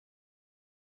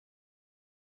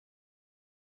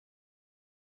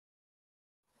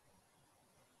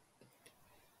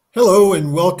Hello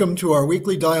and welcome to our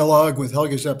weekly dialogue with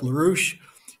Helga Zepp-LaRouche.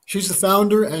 She's the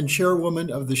founder and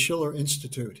chairwoman of the Schiller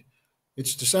Institute.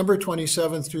 It's December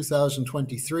 27th,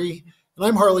 2023, and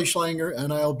I'm Harley Schlanger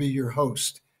and I'll be your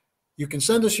host. You can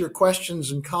send us your questions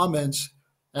and comments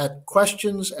at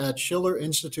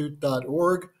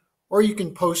questions@schillerinstitute.org, or you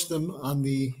can post them on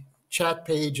the chat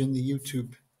page on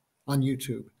YouTube.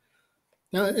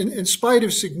 Now, in spite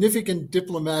of significant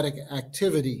diplomatic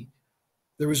activity,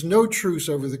 there was no truce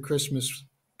over the Christmas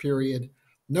period,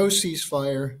 no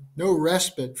ceasefire, no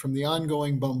respite from the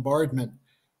ongoing bombardment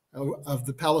of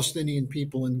the Palestinian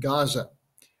people in Gaza.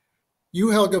 You,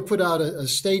 Helga, put out a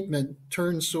statement,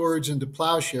 Turn Swords into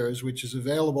Plowshares, which is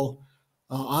available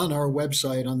on our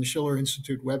website, on the Schiller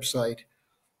Institute website.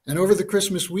 And over the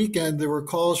Christmas weekend, there were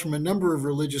calls from a number of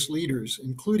religious leaders,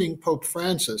 including Pope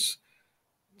Francis,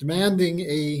 demanding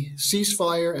a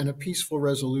ceasefire and a peaceful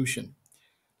resolution.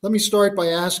 Let me start by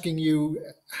asking you,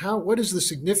 what is the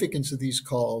significance of these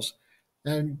calls,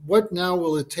 and what now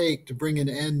will it take to bring an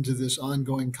end to this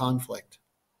ongoing conflict?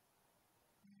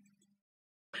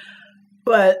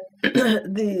 Well,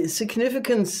 the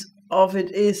significance of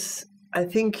it is, I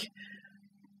think,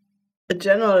 a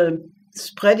general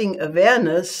spreading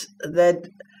awareness that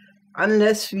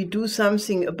unless we do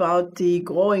something about the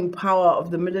growing power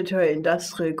of the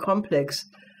military-industrial complex,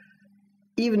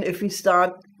 even if we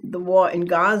start the war in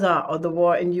Gaza or the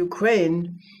war in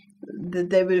Ukraine, that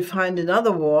they will find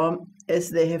another war, as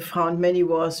they have found many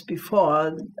wars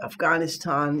before: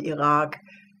 Afghanistan, Iraq,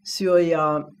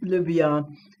 Syria, Libya,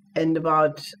 and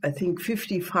about, I think,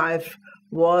 55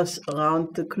 wars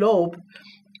around the globe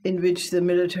in which the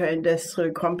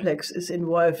military-industrial complex is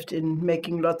involved in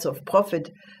making lots of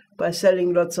profit by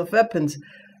selling lots of weapons.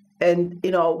 And,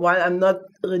 while I'm not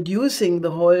reducing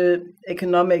the whole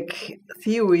economic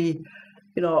theory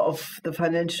of the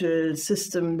financial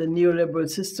system, the neoliberal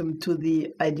system, to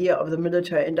the idea of the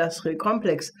military-industrial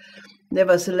complex,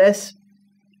 nevertheless,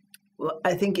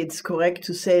 I think it's correct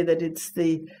to say that it's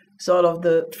the sort of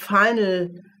the final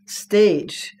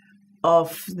stage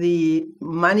of the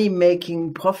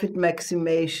money-making,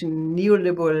 profit-maximization,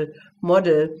 neoliberal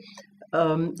model.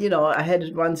 I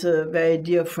had once a very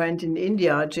dear friend in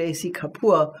India, J.C.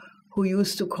 Kapoor, who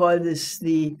used to call this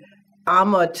the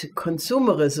armored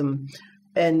consumerism.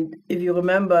 And if you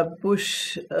remember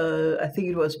Bush, I think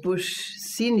it was Bush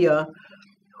Senior,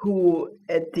 who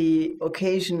at the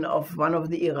occasion of one of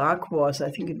the Iraq wars, I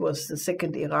think it was the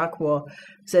second Iraq war,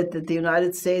 said that the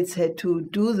United States had to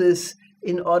do this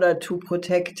in order to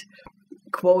protect,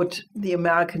 quote, the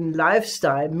American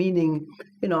lifestyle, meaning,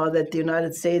 that the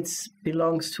United States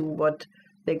belongs to what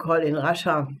they call in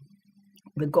Russia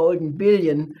the golden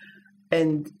billion,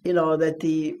 and, that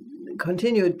the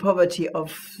continued poverty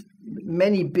of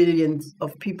many billions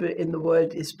of people in the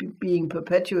world is being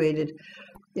perpetuated,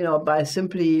 by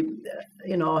simply,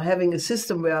 having a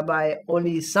system whereby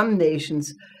only some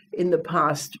nations in the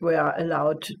past were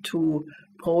allowed to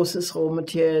process raw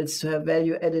materials, to have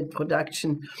value-added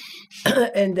production.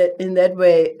 And that in that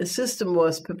way, a system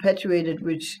was perpetuated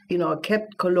which,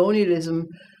 kept colonialism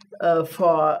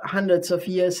for hundreds of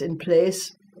years in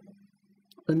place.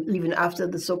 And even after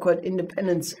the so-called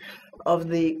independence of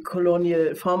the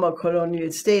former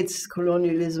colonial states,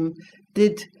 colonialism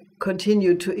did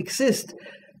continue to exist.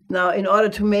 Now, in order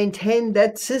to maintain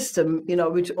that system,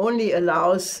 which only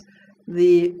allows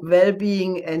the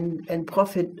well-being and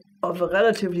profit of a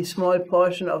relatively small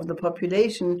portion of the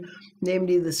population,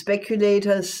 namely the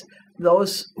speculators,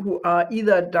 those who are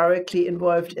either directly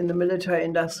involved in the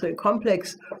military-industrial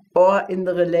complex or in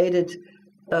the related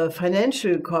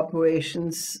financial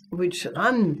corporations which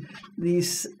run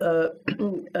these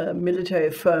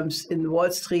military firms in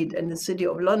Wall Street and the City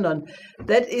of London.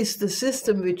 That is the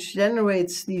system which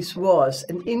generates these wars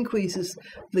and increases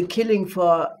the killing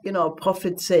for,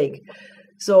 profit's sake.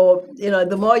 So,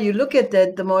 the more you look at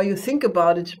that, the more you think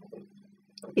about it,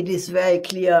 it is very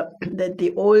clear that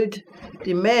the old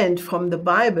demand from the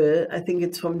Bible, I think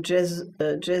it's from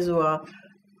Jesua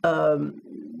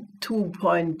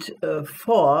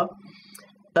 2.4,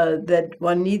 that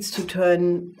one needs to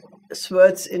turn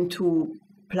swords into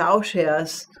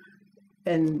plowshares,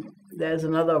 and there's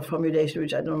another formulation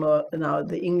which I don't know now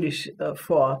the English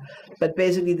for, but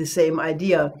basically the same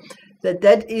idea.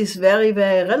 That is very,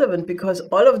 very relevant, because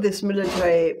all of this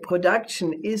military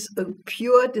production is a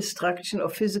pure destruction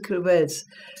of physical wealth.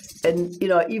 And,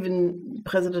 even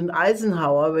President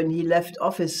Eisenhower, when he left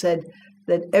office, said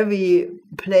that every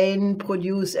plane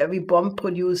produced, every bomb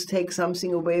produced takes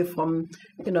something away from,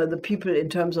 the people in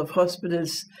terms of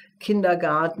hospitals,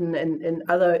 kindergarten, and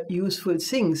other useful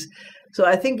things. So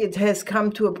I think it has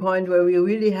come to a point where we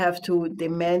really have to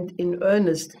demand in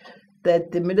earnest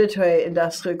that the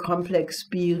military-industrial complex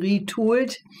be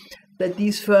retooled, that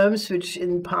these firms, which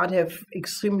in part have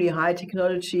extremely high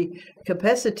technology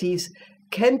capacities,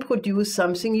 can produce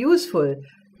something useful.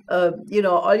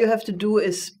 All you have to do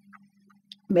is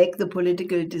make the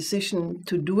political decision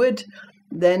to do it,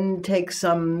 then take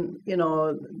some,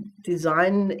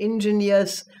 design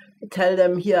engineers, tell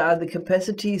them here are the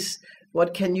capacities,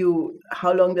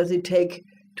 how long does it take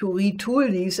to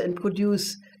retool these and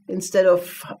produce, instead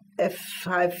of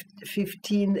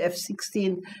F-15,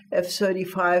 F-16,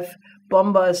 F-35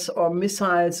 bombers or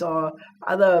missiles or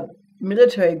other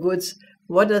military goods,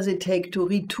 what does it take to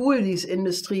retool these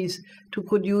industries to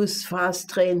produce fast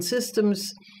train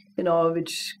systems,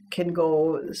 which can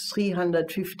go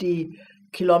 350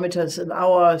 kilometers an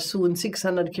hour, soon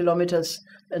 600 kilometers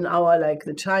an hour, like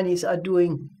the Chinese are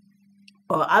doing,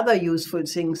 or other useful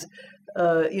things,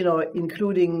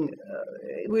 including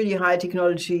really high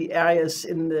technology areas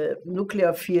in the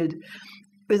nuclear field.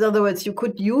 In other words, you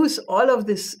could use all of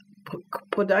this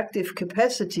productive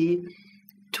capacity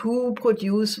to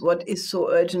produce what is so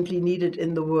urgently needed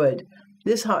in the world.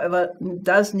 This, however,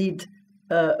 does need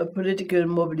a political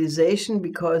mobilization,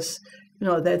 because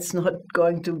that's not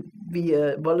going to be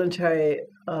a voluntary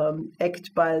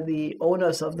act by the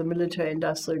owners of the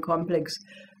military-industrial complex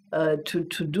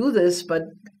to do this. But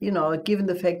given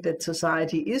the fact that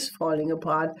society is falling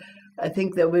apart, I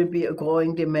think there will be a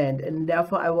growing demand, and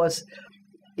therefore I was,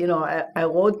 I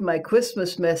wrote my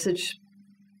Christmas message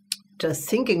just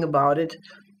thinking about it.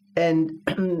 And,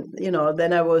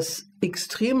 then I was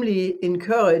extremely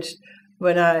encouraged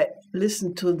when I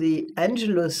listened to the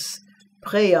Angelus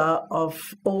prayer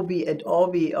of Urbi et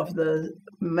Orbi, of the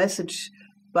message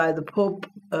by the Pope,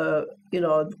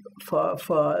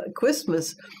 for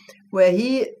Christmas, where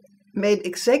he made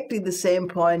exactly the same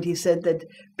point. He said that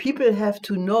people have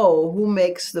to know who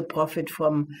makes the profit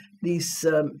from these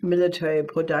military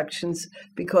productions,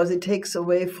 because it takes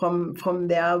away from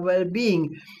their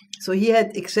well-being. So he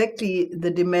had exactly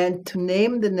the demand to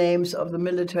name the names of the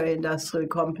military-industrial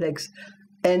complex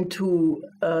and to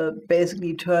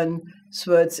basically turn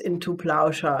swords into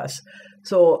plowshares.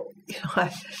 So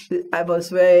I was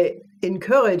very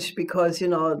encouraged, because,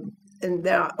 and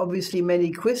there are obviously many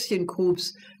Christian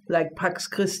groups like Pax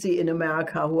Christi in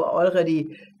America who are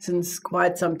already since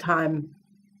quite some time,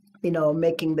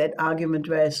 making that argument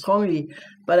very strongly.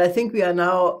 But I think we are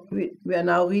now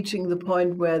reaching the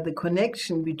point where the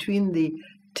connection between the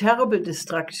terrible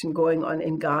destruction going on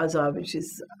in Gaza, which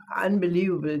is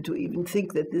unbelievable to even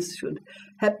think that this should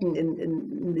happen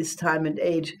in this time and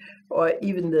age, or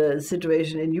even the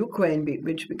situation in Ukraine,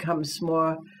 which becomes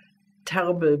more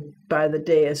terrible by the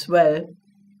day as well,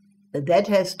 that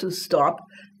has to stop.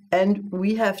 And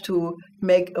we have to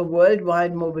make a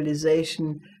worldwide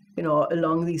mobilization,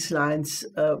 along these lines,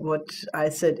 what I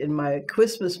said in my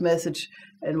Christmas message,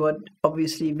 and what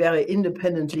obviously very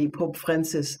independently Pope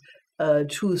Francis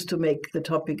choose to make the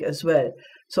topic as well.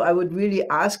 So I would really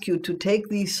ask you to take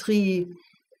these three,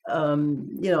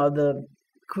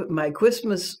 my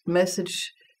Christmas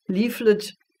message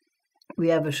leaflet. We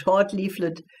have a short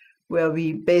leaflet where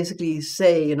we basically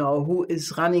say, who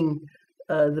is running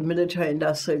the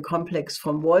military-industrial complex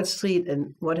from Wall Street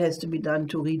and what has to be done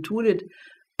to retool it,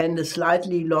 and a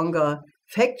slightly longer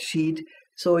fact sheet.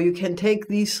 So you can take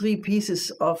these three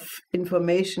pieces of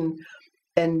information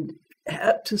and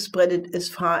help to spread it as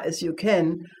far as you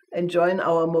can, and join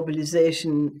our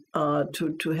mobilization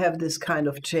to have this kind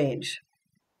of change.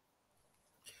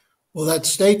 Well, that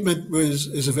statement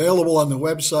is available on the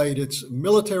website. It's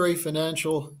Military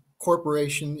Financial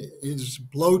Corporation is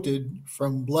bloated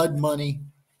from blood money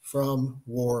from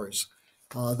wars.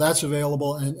 That's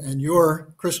available, and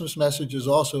your Christmas message is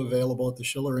also available at the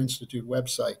Schiller Institute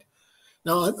website.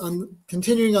 Now,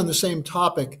 continuing on the same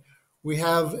topic, we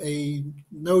have a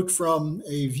note from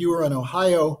a viewer in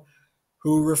Ohio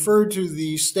who referred to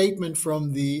the statement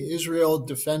from the Israel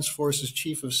Defense Forces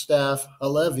Chief of Staff,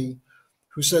 Halevi,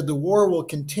 who said the war will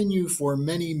continue for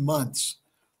many months.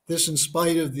 This in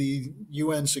spite of the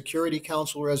UN Security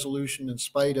Council resolution, in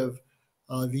spite of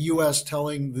the U.S.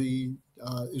 telling the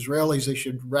Israelis they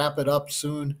should wrap it up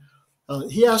soon.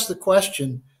 He asked the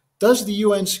question, does the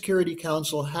UN Security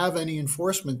Council have any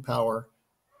enforcement power?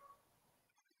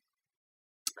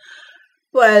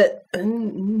 Well,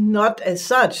 not as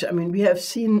such. I mean, we have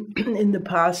seen in the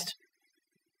past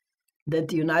that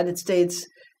the United States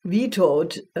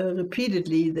vetoed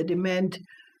repeatedly the demand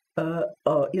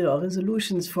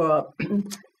resolutions for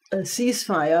a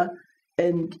ceasefire,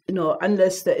 and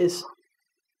unless there is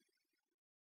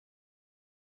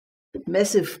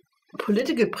massive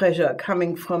political pressure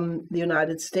coming from the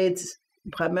United States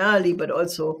primarily, but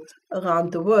also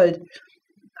around the world.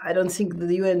 I don't think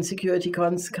the UN Security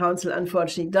Council,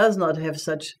 unfortunately, does not have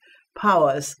such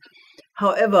powers.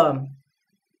 However,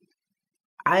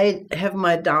 I have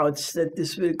my doubts that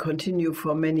this will continue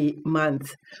for many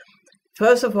months.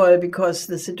 First of all, because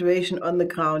the situation on the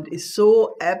ground is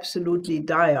so absolutely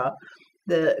dire.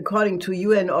 According to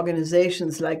UN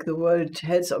organizations like the World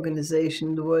Health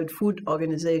Organization, the World Food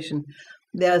Organization,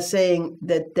 they are saying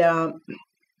that there are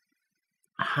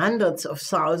hundreds of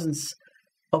thousands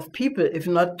of people, if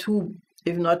not 2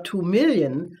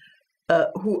 million,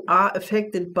 who are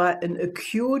affected by an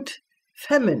acute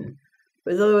famine.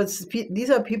 In other words, these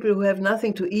are people who have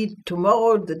nothing to eat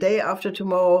tomorrow, the day after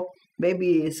tomorrow,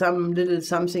 maybe some little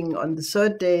something on the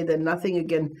third day, then nothing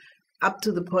again, up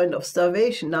to the point of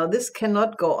starvation. Now, this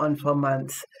cannot go on for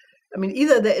months. I mean,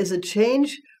 either there is a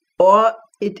change or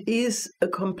it is a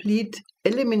complete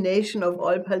elimination of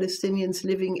all Palestinians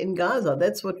living in Gaza.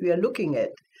 That's what we are looking at.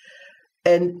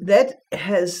 And that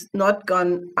has not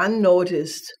gone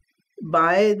unnoticed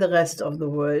by the rest of the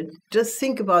world. Just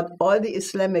think about all the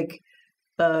Islamic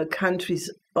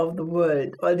countries of the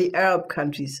world, all the Arab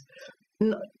countries.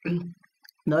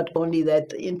 Not only that,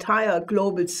 the entire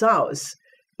global south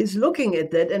is looking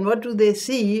at that, and what do they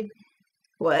see?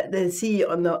 Well, they see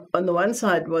on the one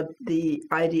side what the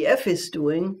IDF is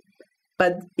doing,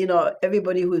 but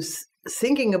everybody who's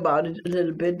thinking about it a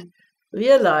little bit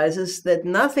realizes that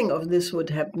nothing of this would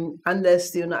happen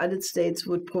unless the United States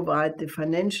would provide the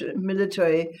financial,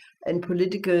 military, and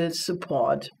political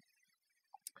support.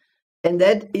 And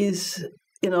that is,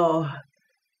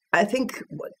 I think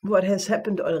what has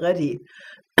happened already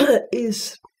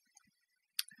is,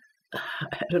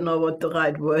 I don't know what the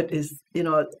right word is,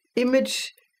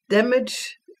 image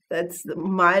damage. That's the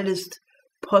mildest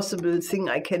possible thing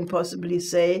I can possibly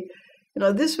say.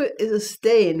 This is a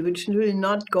stain which will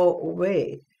not go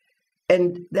away.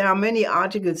 And there are many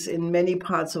articles in many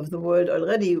parts of the world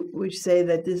already which say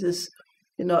that this is,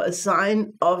 a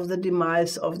sign of the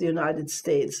demise of the United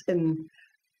States. And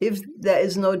if there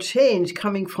is no change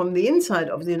coming from the inside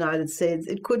of the United States,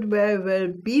 it could very well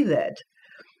be that.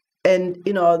 And,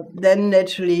 then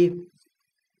naturally,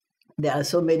 there are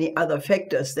so many other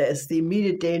factors. There's the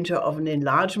immediate danger of an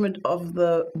enlargement of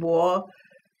the war,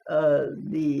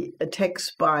 the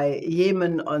attacks by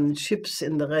Yemen on ships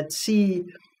in the Red Sea,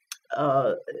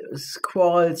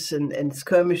 quarrels and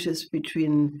skirmishes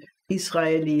between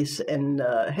Israelis and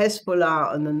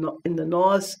Hezbollah in the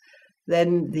north.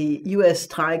 Then the US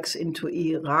strikes into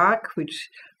Iraq, which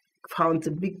found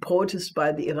a big protest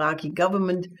by the Iraqi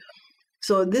government.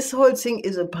 So this whole thing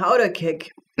is a powder keg.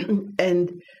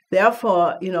 And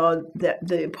therefore,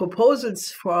 the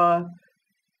proposals for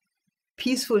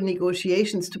peaceful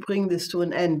negotiations to bring this to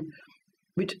an end,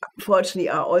 which fortunately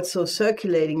are also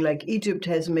circulating, like Egypt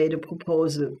has made a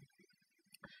proposal.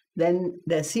 Then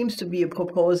there seems to be a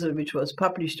proposal which was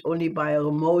published only by a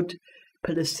remote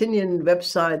Palestinian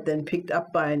website, then picked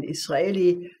up by an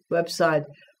Israeli website,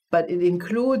 but it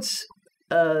includes,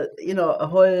 a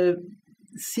whole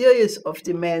series of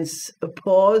demands: a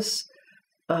pause,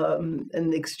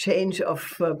 an exchange of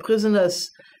prisoners,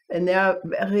 and there,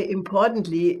 very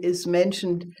importantly, is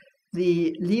mentioned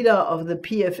the leader of the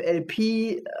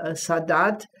PFLP,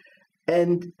 Sadat,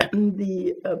 and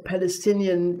the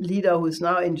Palestinian leader who is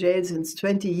now in jail since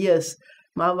 20 years,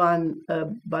 Marwan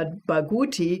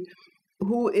Barghouti,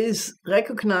 who is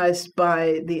recognized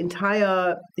by the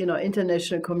entire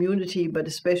international community, but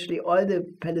especially all the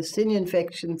Palestinian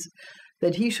factions,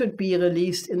 that he should be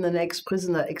released in the next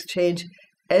prisoner exchange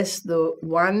as the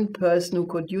one person who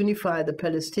could unify the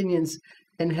Palestinians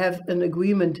and have an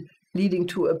agreement leading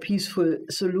to a peaceful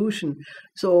solution.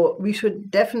 So we should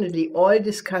definitely all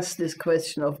discuss this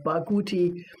question of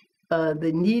Barghouti,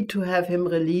 the need to have him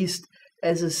released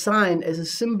as a sign, as a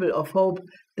symbol of hope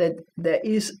that there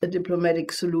is a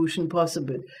diplomatic solution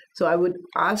possible. So I would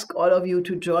ask all of you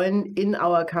to join in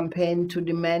our campaign to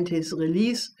demand his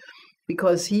release,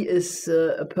 because he is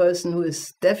a person who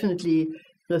is definitely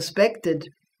respected,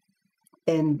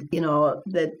 and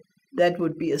that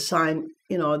would be a sign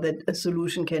that a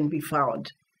solution can be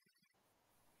found.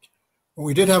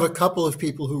 We did have a couple of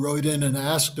people who wrote in and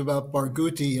asked about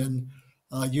Barghouti, and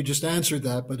you just answered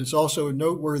that, but it's also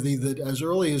noteworthy that as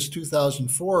early as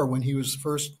 2004, when he was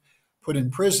first put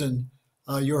in prison,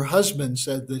 your husband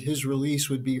said that his release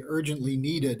would be urgently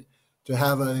needed to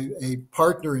have a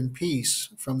partner in peace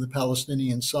from the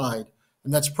Palestinian side.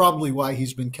 And that's probably why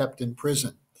he's been kept in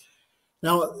prison.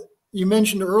 Now, you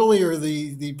mentioned earlier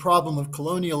the problem of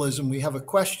colonialism. We have a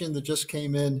question that just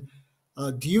came in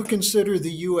Do you consider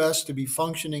the U.S. to be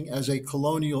functioning as a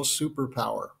colonial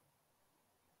superpower?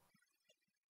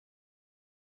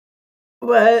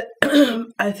 Well,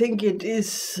 I think it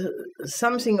is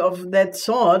something of that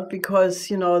sort because,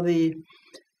 the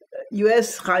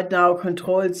US right now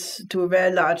controls to a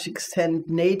very large extent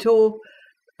NATO.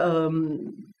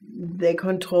 They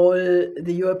control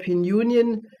the European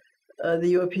Union. The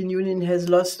European Union has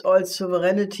lost all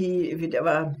sovereignty, if it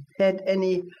ever had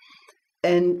any.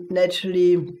 And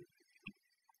naturally,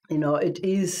 it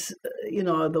is,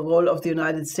 the role of the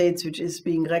United States, which is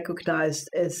being recognized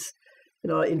as,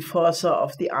 enforcer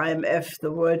of the IMF,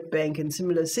 the World Bank, and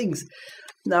similar things.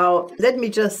 Now, let me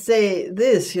just say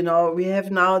this, we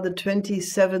have now the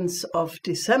 27th of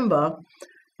December.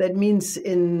 That means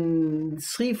in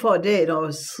 3-4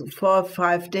 days, 4 or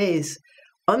 5 days,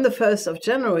 on the 1st of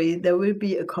January, there will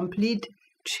be a complete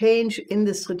change in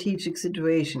the strategic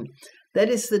situation. That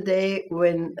is the day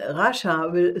when Russia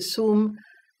will assume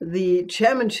the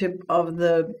chairmanship of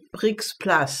the BRICS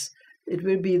Plus. It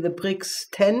will be the BRICS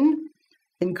 10,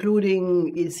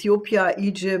 including Ethiopia,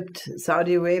 Egypt,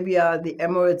 Saudi Arabia, the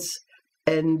Emirates,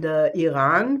 and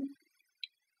Iran.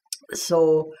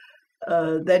 So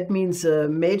that means a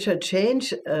major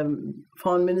change.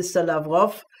 Foreign Minister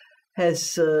Lavrov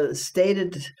has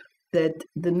stated that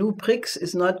the new BRICS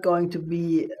is not going to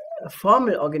be a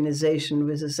formal organization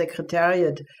with a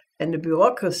secretariat and a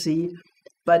bureaucracy,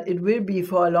 but it will be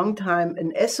for a long time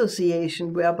an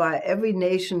association whereby every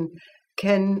nation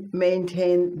can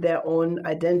maintain their own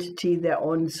identity, their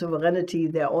own sovereignty,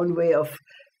 their own way of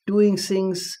doing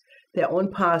things, their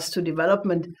own path to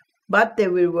development, but they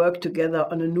will work together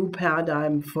on a new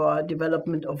paradigm for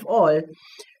development of all.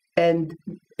 And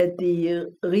at the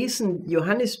recent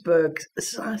Johannesburg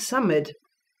summit,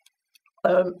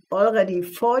 already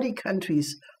 40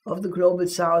 countries of the Global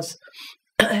South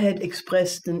had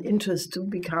expressed an interest to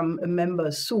become a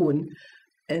member soon.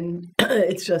 And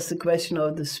it's just a question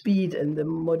of the speed and the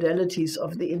modalities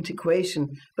of the integration.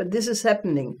 But this is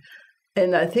happening.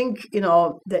 And I think,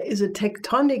 there is a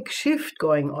tectonic shift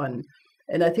going on.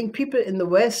 And I think people in the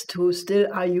West who still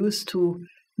are used to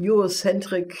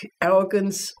Eurocentric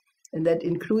arrogance, and that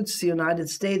includes the United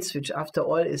States, which after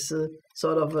all is a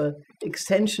sort of an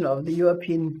extension of the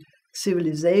European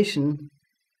civilization,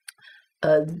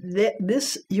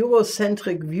 this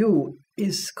Eurocentric view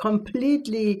is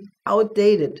completely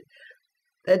outdated.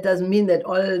 That doesn't mean that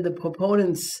all the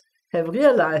proponents have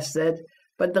realized that,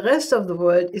 but the rest of the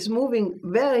world is moving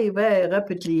very, very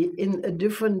rapidly in a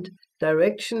different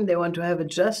direction. They want to have a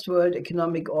just world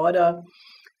economic order.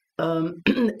 And,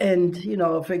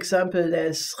 for example,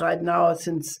 there's right now,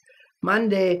 since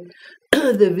Monday,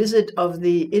 the visit of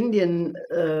the Indian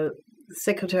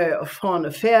Secretary of Foreign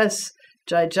Affairs,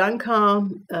 Jaishankar,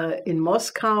 in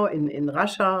Moscow, in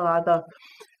Russia rather,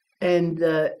 and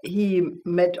he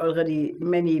met already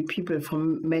many people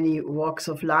from many walks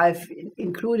of life,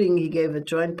 including he gave a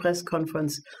joint press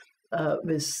conference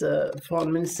with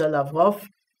Foreign Minister Lavrov.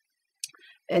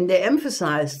 And they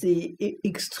emphasized the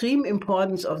extreme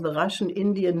importance of the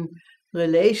Russian-Indian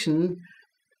relation,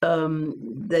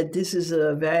 that this is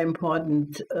a very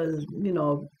important,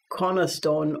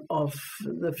 cornerstone of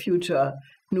the future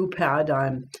new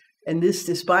paradigm. And this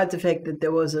despite the fact that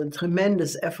there was a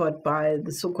tremendous effort by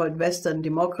the so-called Western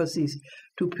democracies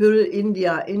to pull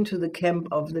India into the camp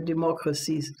of the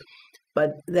democracies.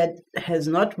 But that has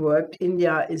not worked.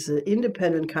 India is an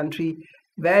independent country,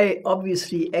 very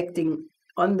obviously acting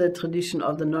on the tradition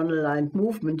of the non-aligned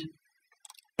movement.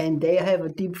 And they have a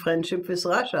deep friendship with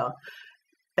Russia.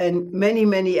 And many,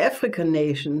 many African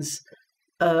nations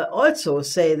also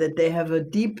say that they have a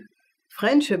deep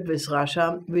friendship with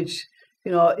Russia, which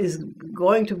is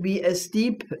going to be as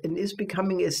deep and is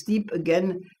becoming as deep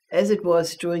again as it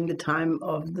was during the time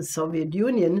of the Soviet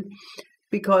Union,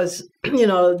 because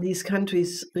these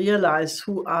countries realize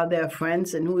who are their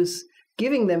friends and who is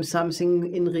giving them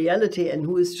something in reality and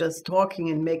who is just talking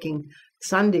and making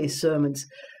Sunday sermons.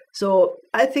 So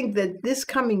I think that this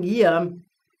coming year,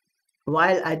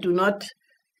 while I do not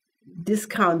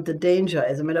discount the danger,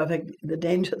 as a matter of fact, the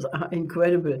dangers are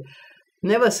incredible,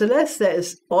 nevertheless, there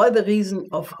is all the reason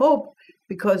of hope,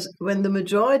 because when the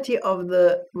majority of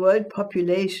the world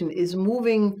population is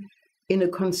moving in a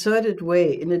concerted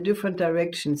way, in a different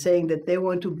direction, saying that they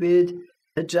want to build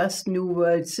a just new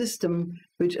world system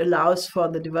which allows for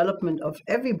the development of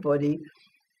everybody,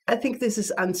 I think this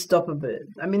is unstoppable.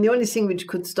 I mean, the only thing which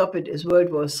could stop it is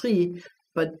World War III,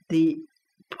 but the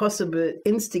possible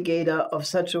instigator of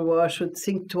such a war should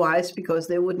think twice, because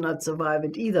they would not survive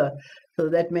it either. So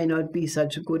that may not be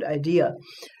such a good idea.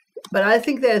 But I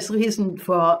think there's reason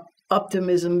for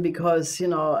optimism because,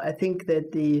 I think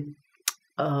that the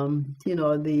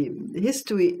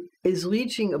history is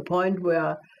reaching a point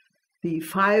where the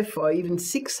 500 or even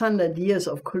 600 years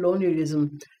of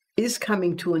colonialism is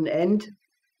coming to an end.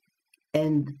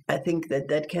 And I think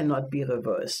that cannot be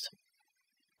reversed.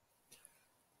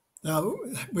 Now,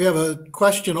 we have a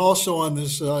question also on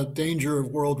this danger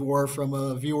of world war from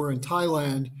a viewer in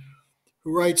Thailand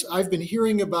who writes, I've been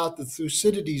hearing about the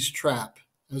Thucydides trap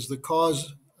as the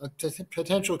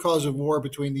potential cause of war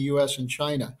between the U.S. and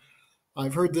China.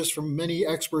 I've heard this from many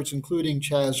experts, including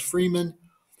Chaz Freeman.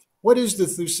 What is the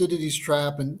Thucydides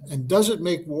trap, and does it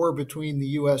make war between the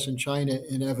U.S. and China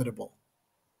inevitable?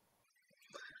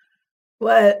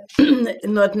 Well,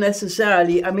 not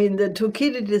necessarily. I mean, the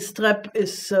Thucydides trap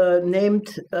is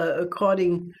named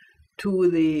according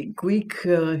to the Greek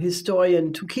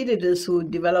historian Thucydides, who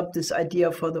developed this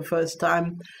idea for the first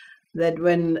time, that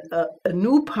when a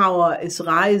new power is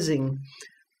rising,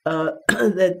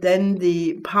 that then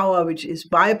the power which is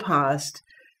bypassed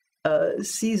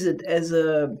sees it as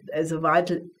a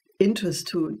vital interest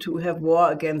to have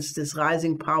war against this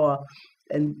rising power.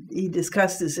 And he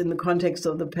discussed this in the context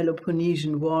of the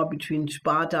Peloponnesian War between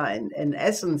Sparta and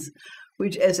Athens,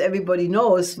 which, as everybody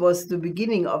knows, was the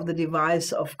beginning of the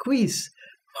demise of Greece,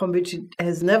 from which it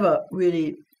has never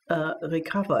really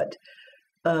recovered.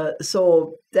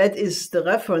 So that is the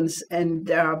reference, and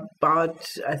there are about,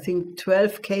 I think,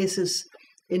 12 cases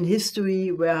in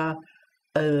history where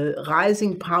a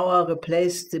rising power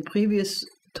replaced the previous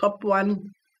top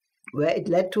one, where it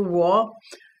led to war.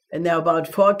 And there are about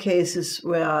 4 cases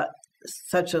where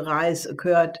such a rise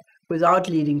occurred without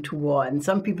leading to war. And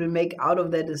some people make out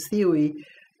of that a theory,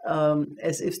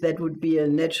 as if that would be a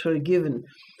natural given.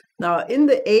 Now, in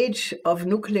the age of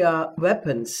nuclear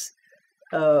weapons,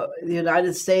 the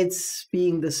United States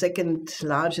being the second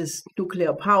largest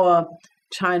nuclear power,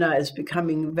 China is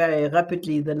becoming very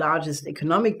rapidly the largest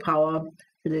economic power.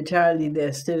 Militarily,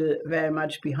 they're still very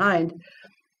much behind.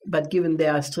 But given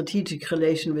their strategic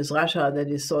relation with Russia, that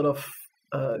is sort of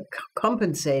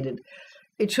compensated.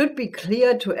 It should be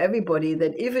clear to everybody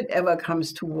that if it ever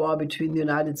comes to war between the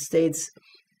United States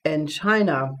and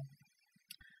China,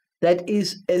 that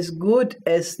is as good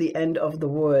as the end of the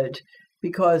world.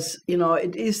 Because,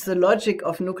 it is the logic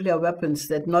of nuclear weapons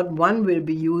that not one will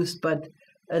be used, but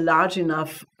a large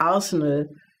enough arsenal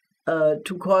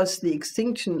to cause the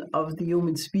extinction of the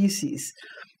human species.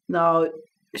 Now,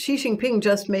 Xi Jinping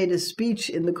just made a speech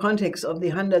in the context of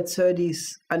the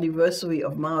 130th anniversary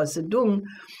of Mao Zedong,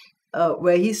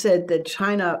 where he said that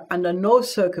China, under no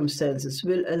circumstances,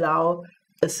 will allow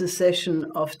a secession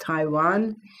of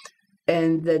Taiwan,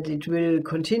 and that it will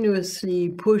continuously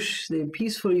push the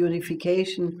peaceful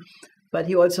unification. But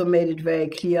he also made it very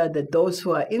clear that those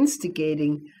who are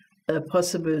instigating a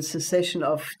possible secession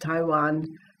of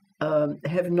Taiwan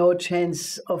have no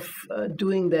chance of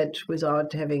doing that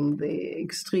without having the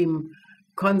extreme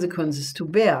consequences to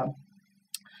bear.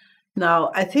 Now,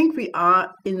 I think we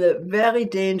are in a very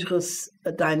dangerous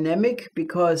dynamic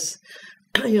because,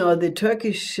 the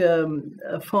Turkish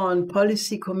Foreign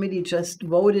Policy Committee just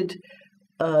voted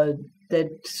that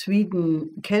Sweden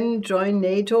can join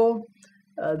NATO.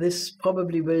 This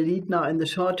probably will lead now in the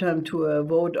short term to a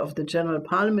vote of the General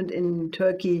Parliament in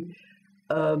Turkey.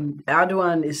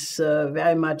 Erdogan is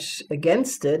very much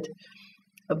against it.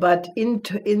 But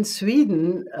in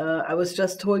Sweden, I was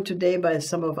just told today by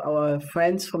some of our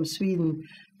friends from Sweden,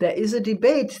 there is a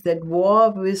debate that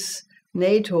war with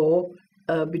NATO,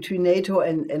 between NATO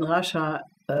and Russia,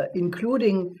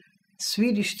 including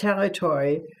Swedish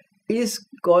territory, is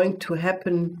going to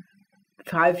happen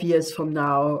 5 years from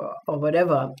now or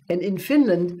whatever. And in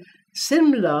Finland,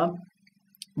 similar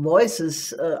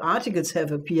voices, articles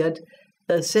have appeared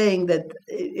saying that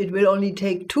it will only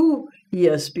take 2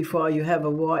 years before you have a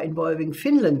war involving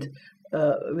Finland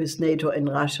with NATO and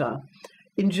Russia.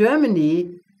 In Germany,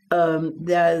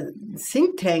 there are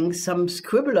think tanks, some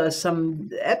scribblers, some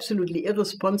absolutely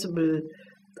irresponsible.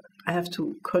 I have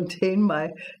to contain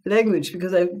my language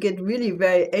because I get really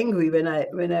very angry when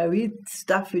I read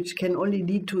stuff which can only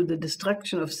lead to the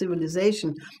destruction of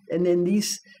civilization. And then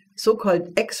these so-called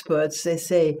experts, they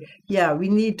say, yeah, we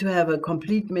need to have a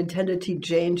complete mentality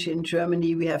change in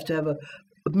Germany. We have to have a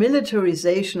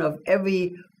militarization of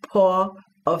every pore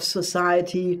of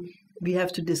society. We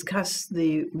have to discuss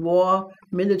the war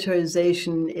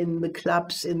militarization in the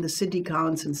clubs, in the city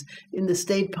councils, in the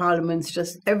state parliaments.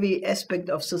 Just every aspect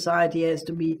of society has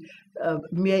to be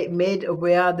made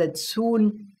aware that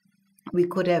soon we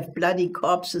could have bloody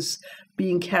corpses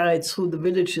being carried through the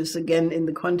villages again in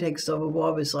the context of a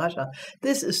war with Russia.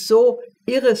 This is so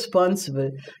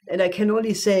irresponsible. And I can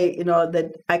only say,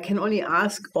 that I can only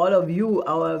ask all of you,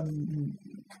 our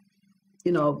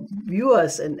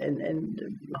viewers and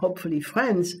hopefully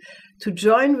friends, to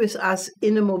join with us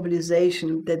in a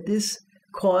mobilization that this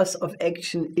course of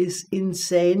action is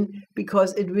insane,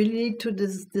 because it will lead to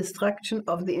the destruction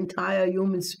of the entire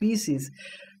human species.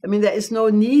 I mean, there is no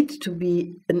need to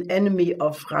be an enemy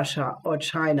of Russia or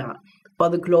China or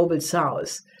the global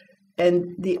south.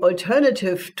 And the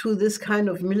alternative to this kind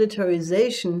of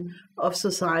militarization of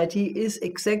society is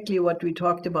exactly what we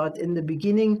talked about in the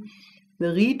beginning, the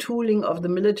retooling of the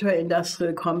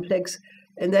military-industrial complex.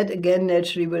 And that, again,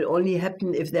 naturally will only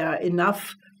happen if there are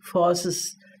enough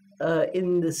forces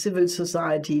in the civil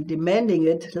society demanding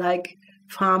it, like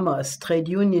farmers, trade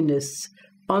unionists,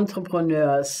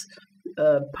 entrepreneurs,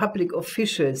 public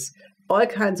officials. All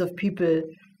kinds of people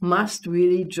must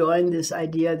really join this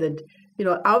idea that,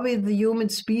 are we the human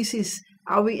species?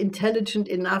 Are we intelligent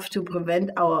enough to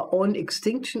prevent our own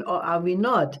extinction, or are we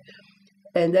not?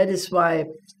 And that is why,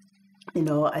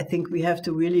 I think we have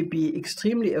to really be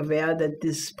extremely aware that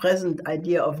this present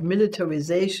idea of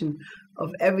militarization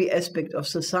of every aspect of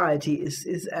society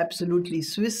is absolutely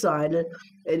suicidal,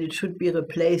 and it should be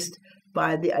replaced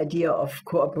by the idea of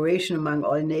cooperation among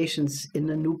all nations in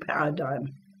a new paradigm.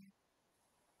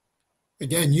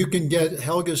 Again, you can get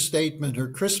Helga's statement, her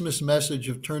Christmas message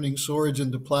of turning swords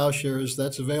into plowshares.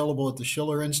 That's available at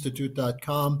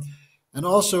theschillerinstitute.com, and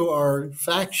also our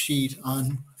fact sheet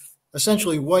on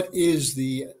essentially what is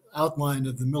the outline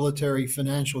of the military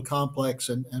financial complex,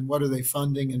 and what are they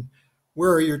funding, and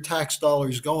where are your tax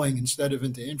dollars going instead of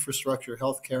into infrastructure,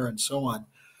 healthcare, and so on.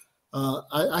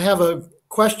 I have a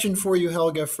question for you,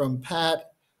 Helga, from Pat,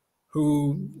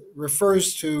 who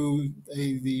refers to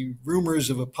the rumors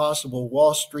of a possible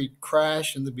Wall Street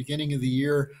crash in the beginning of the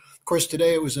year. Of course,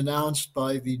 today it was announced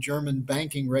by the German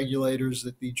banking regulators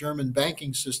that the German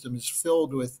banking system is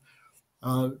filled with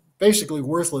basically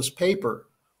worthless paper,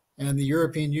 and the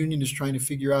European Union is trying to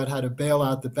figure out how to bail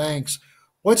out the banks.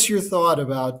 What's your thought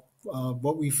about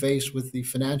what we face with the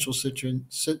financial system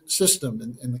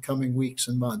in the coming weeks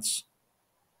and months?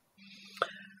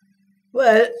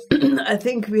 Well, I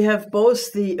think we have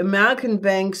both the American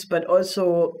banks, but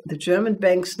also the German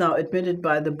banks now admitted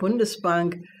by the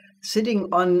Bundesbank, sitting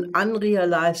on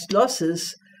unrealized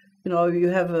losses. You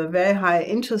have a very high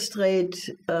interest rate,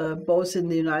 both in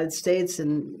the United States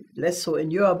and less so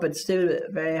in Europe, but still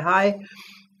very high.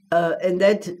 And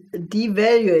that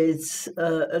devaluates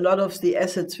a lot of the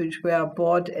assets which were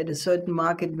bought at a certain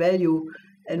market value.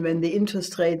 And when the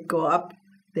interest rate go up,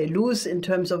 they lose in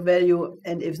terms of value.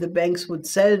 And if the banks would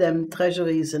sell them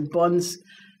treasuries and bonds,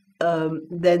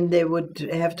 then they would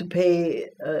have to pay,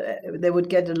 they would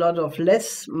get a lot of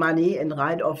less money and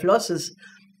write off losses.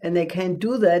 And they can't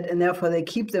do that. And therefore, they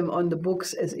keep them on the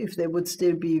books as if they would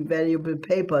still be valuable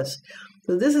papers.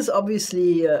 So this is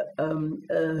obviously a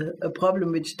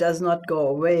problem which does not go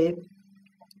away.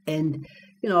 And,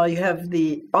 you have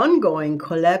the ongoing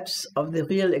collapse of the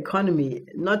real economy,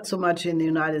 not so much in the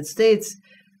United States,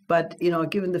 but,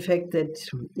 given the fact that,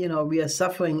 we are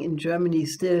suffering in Germany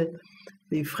still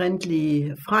the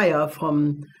friendly fire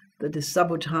from the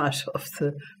sabotage of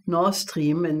the Nord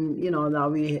Stream. And,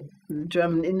 now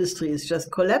German industry is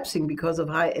just collapsing because of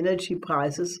high energy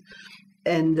prices.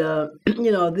 And,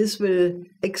 this will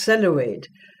accelerate.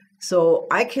 So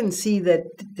I can see that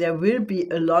there will be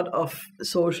a lot of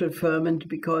social ferment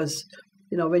because,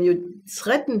 when you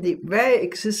threaten the very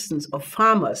existence of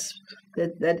farmers,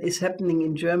 that is happening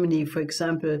in Germany, for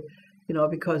example,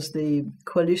 because the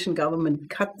coalition government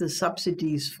cut the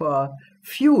subsidies for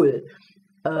fuel.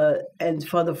 And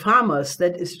for the farmers,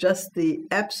 that is just the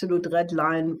absolute red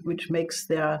line, which makes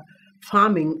their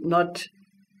farming not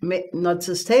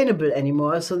sustainable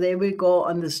anymore. So they will go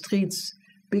on the streets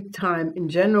big time in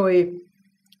January,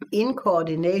 in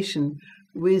coordination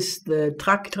with the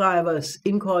truck drivers,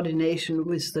 in coordination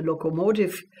with the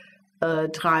locomotive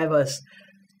drivers.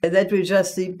 And that will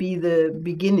just be the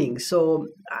beginning. So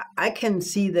I can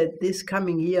see that this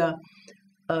coming year,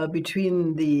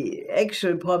 between the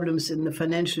actual problems in the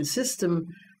financial system,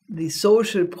 the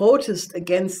social protest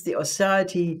against the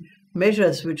austerity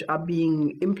measures which are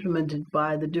being implemented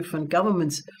by the different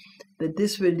governments, that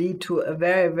this will lead to a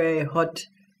very, very hot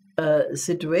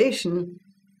situation.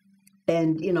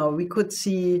 And, we could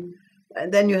see,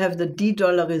 and then you have the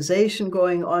de-dollarization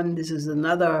going on. This is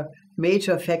another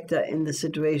major factor in the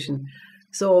situation.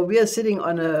 So we are sitting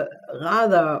on a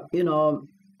rather,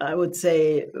 I would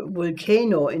say,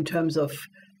 volcano in terms of,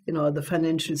 the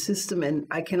financial system. And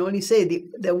I can only say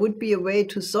there would be a way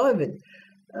to solve it.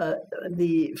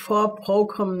 The four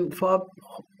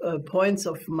points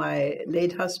of my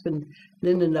late husband,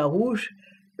 LaRouche,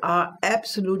 are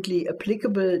absolutely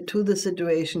applicable to the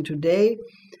situation today.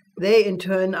 They, in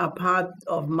turn, are part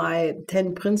of my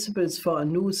 10 principles for a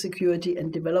new security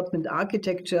and development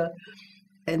architecture.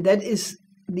 And that is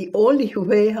the only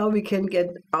way how we can get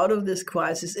out of this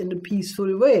crisis in a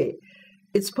peaceful way.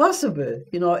 It's possible.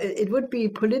 It would be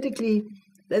politically,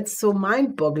 that's so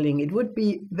mind-boggling. It would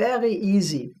be very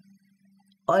easy.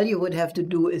 All you would have to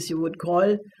do is you would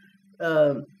call,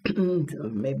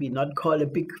 maybe not call a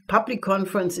big public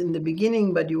conference in the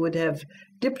beginning, but you would have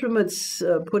diplomats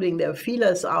putting their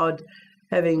feelers out,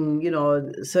 having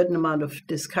a certain amount of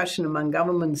discussion among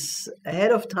governments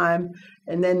ahead of time,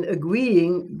 and then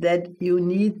agreeing that you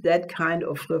need that kind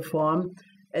of reform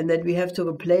and that we have to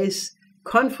replace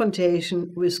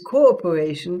confrontation with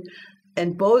cooperation.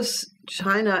 And both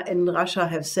China and Russia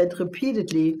have said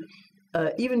repeatedly,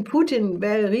 even Putin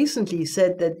very recently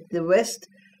said that the West,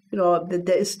 that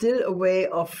there is still a way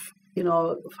of,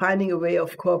 finding a way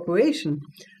of cooperation.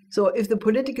 So if the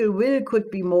political will could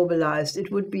be mobilized, it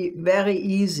would be very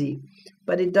easy.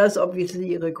 But it does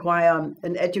obviously require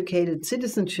an educated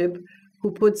citizenship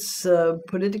who puts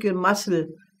political muscle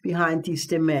behind these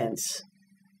demands.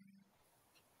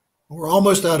 We're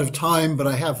almost out of time, but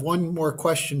I have one more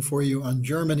question for you on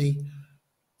Germany.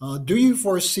 Do you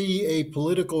foresee a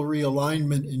political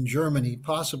realignment in Germany,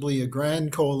 possibly a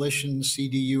grand coalition,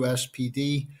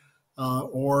 CDU-SPD,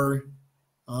 or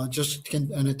just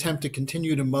an attempt to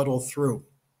continue to muddle through?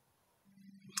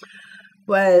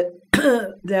 Well,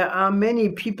 there are many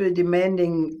people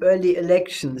demanding early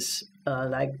elections,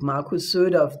 like Markus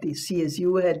Söder of the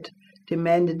CSU had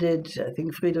demanded it. I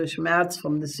think Friedrich Merz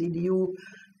from the CDU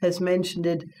has mentioned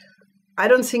it. I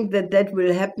don't think that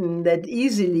will happen that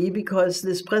easily, because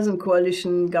this present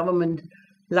coalition government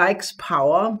likes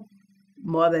power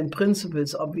more than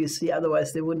principles, obviously.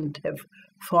 Otherwise, they wouldn't have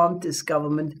formed this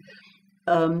government.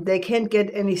 They can't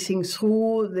get anything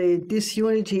through. The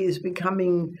disunity is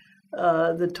becoming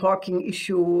the talking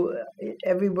issue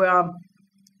everywhere.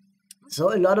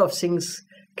 So a lot of things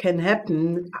can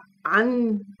happen,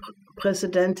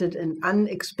 unprecedented and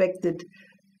unexpected,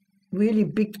 really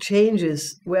big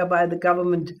changes whereby the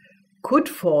government could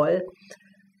fall.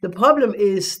 The problem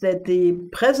is that the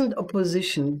present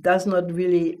opposition does not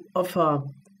really offer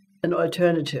an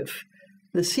alternative.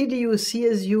 The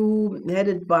CDU-CSU,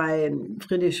 headed by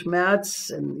Friedrich Merz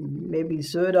and maybe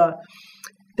Söder,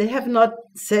 they have not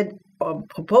said or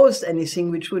proposed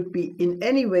anything which would be in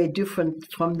any way different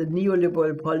from the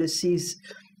neoliberal policies.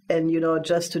 And,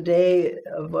 just today,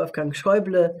 Wolfgang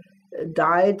Schäuble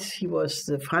died. He was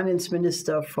the finance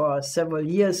minister for several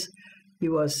years. He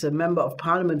was a member of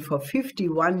parliament for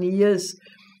 51 years.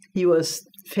 He was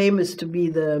famous to be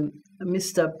the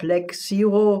Mr. Black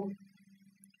Zero,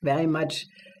 very much,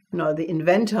 the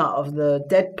inventor of the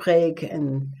debt brake,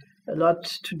 and a lot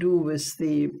to do with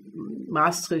the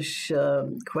Maastricht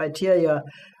criteria,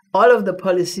 all of the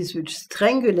policies which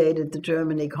strangulated the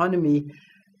German economy.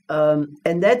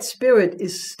 And that spirit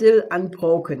is still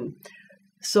unbroken.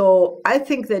 So I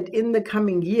think that in the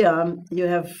coming year, you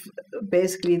have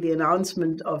basically the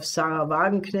announcement of Sarah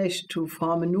Wagenknecht to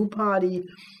form a new party.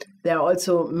 There are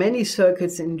also many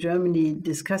circuits in Germany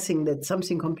discussing that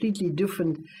something completely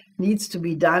different needs to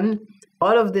be done.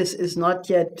 All of this has not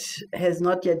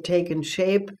yet taken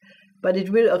shape, but it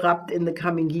will erupt in the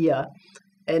coming year.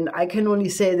 And I can only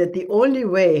say that the only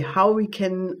way how we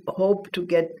can hope to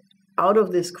get out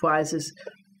of this crisis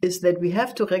is that we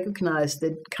have to recognize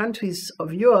that countries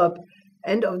of Europe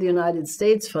and of the United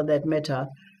States, for that matter,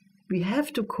 we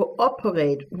have to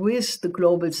cooperate with the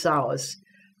global South,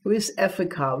 with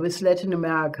Africa, with Latin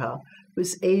America,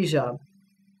 with Asia.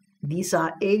 These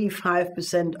are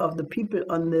 85% of the people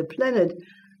on the planet.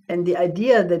 And the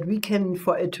idea that we can,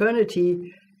 for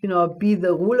eternity, be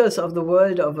the rulers of the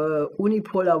world, of a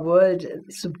unipolar world,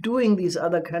 subduing these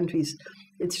other countries,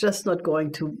 it's just not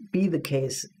going to be the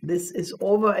case. This is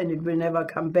over and it will never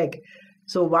come back.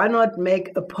 So why not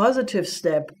make a positive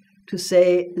step to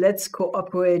say, let's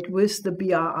cooperate with the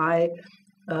BRI,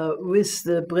 with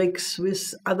the BRICS,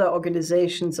 with other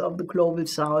organizations of the global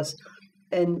South,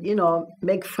 and,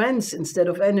 make friends instead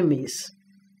of enemies.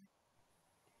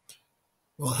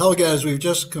 Well, Helga, as we've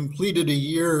just completed a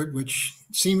year which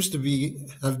seems to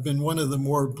have been one of the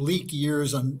more bleak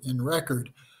years in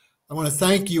record, I want to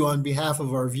thank you on behalf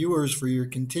of our viewers for your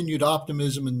continued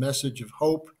optimism and message of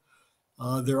hope.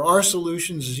 There are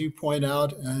solutions, as you point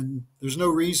out, and there's no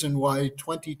reason why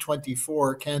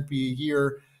 2024 can't be a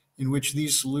year in which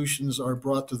these solutions are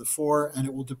brought to the fore, and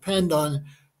it will depend on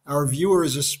our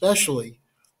viewers especially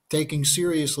taking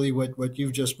seriously what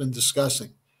you've just been discussing.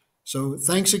 So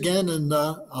thanks again, and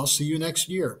I'll see you next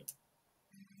year.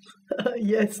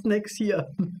 Yes, next year.